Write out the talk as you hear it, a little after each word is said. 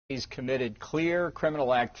He's committed clear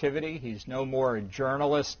criminal activity. He's no more a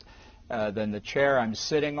journalist than the chair I'm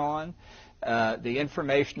sitting on. The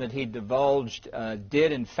information that he divulged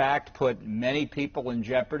did, in fact, put many people in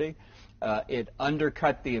jeopardy. It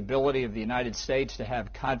undercut the ability of the United States to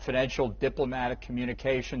have confidential diplomatic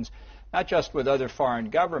communications, not just with other foreign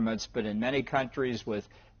governments, but in many countries with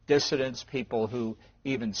dissidents, people who,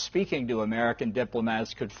 even speaking to American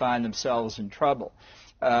diplomats, could find themselves in trouble.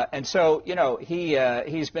 And so, you know,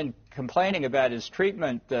 he's been complaining about his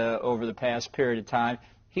treatment over the past period of time.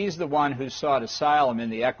 He's the one who sought asylum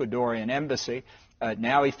in the Ecuadorian embassy.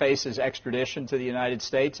 Now he faces extradition to the United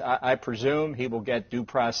States. I presume he will get due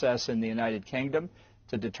process in the United Kingdom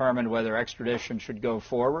to determine whether extradition should go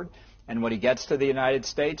forward. And when he gets to the United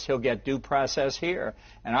States, he'll get due process here.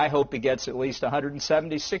 And I hope he gets at least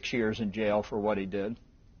 176 years in jail for what he did.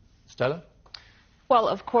 Stella? Well,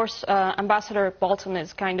 of course, Ambassador Bolton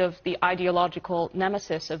is kind of the ideological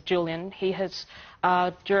nemesis of Julian. He has,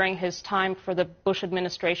 during his time for the Bush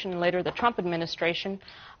administration and later the Trump administration,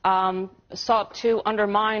 sought to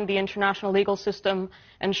undermine the international legal system,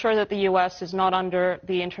 ensure that the U.S. is not under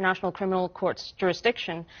the International Criminal Court's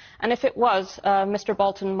jurisdiction. And if it was, Mr.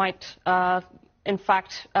 Bolton might in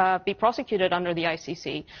fact, be prosecuted under the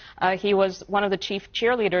ICC. He was one of the chief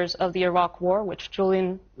cheerleaders of the Iraq War, which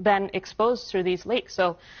Julian then exposed through these leaks.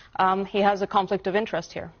 So he has a conflict of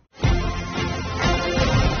interest here.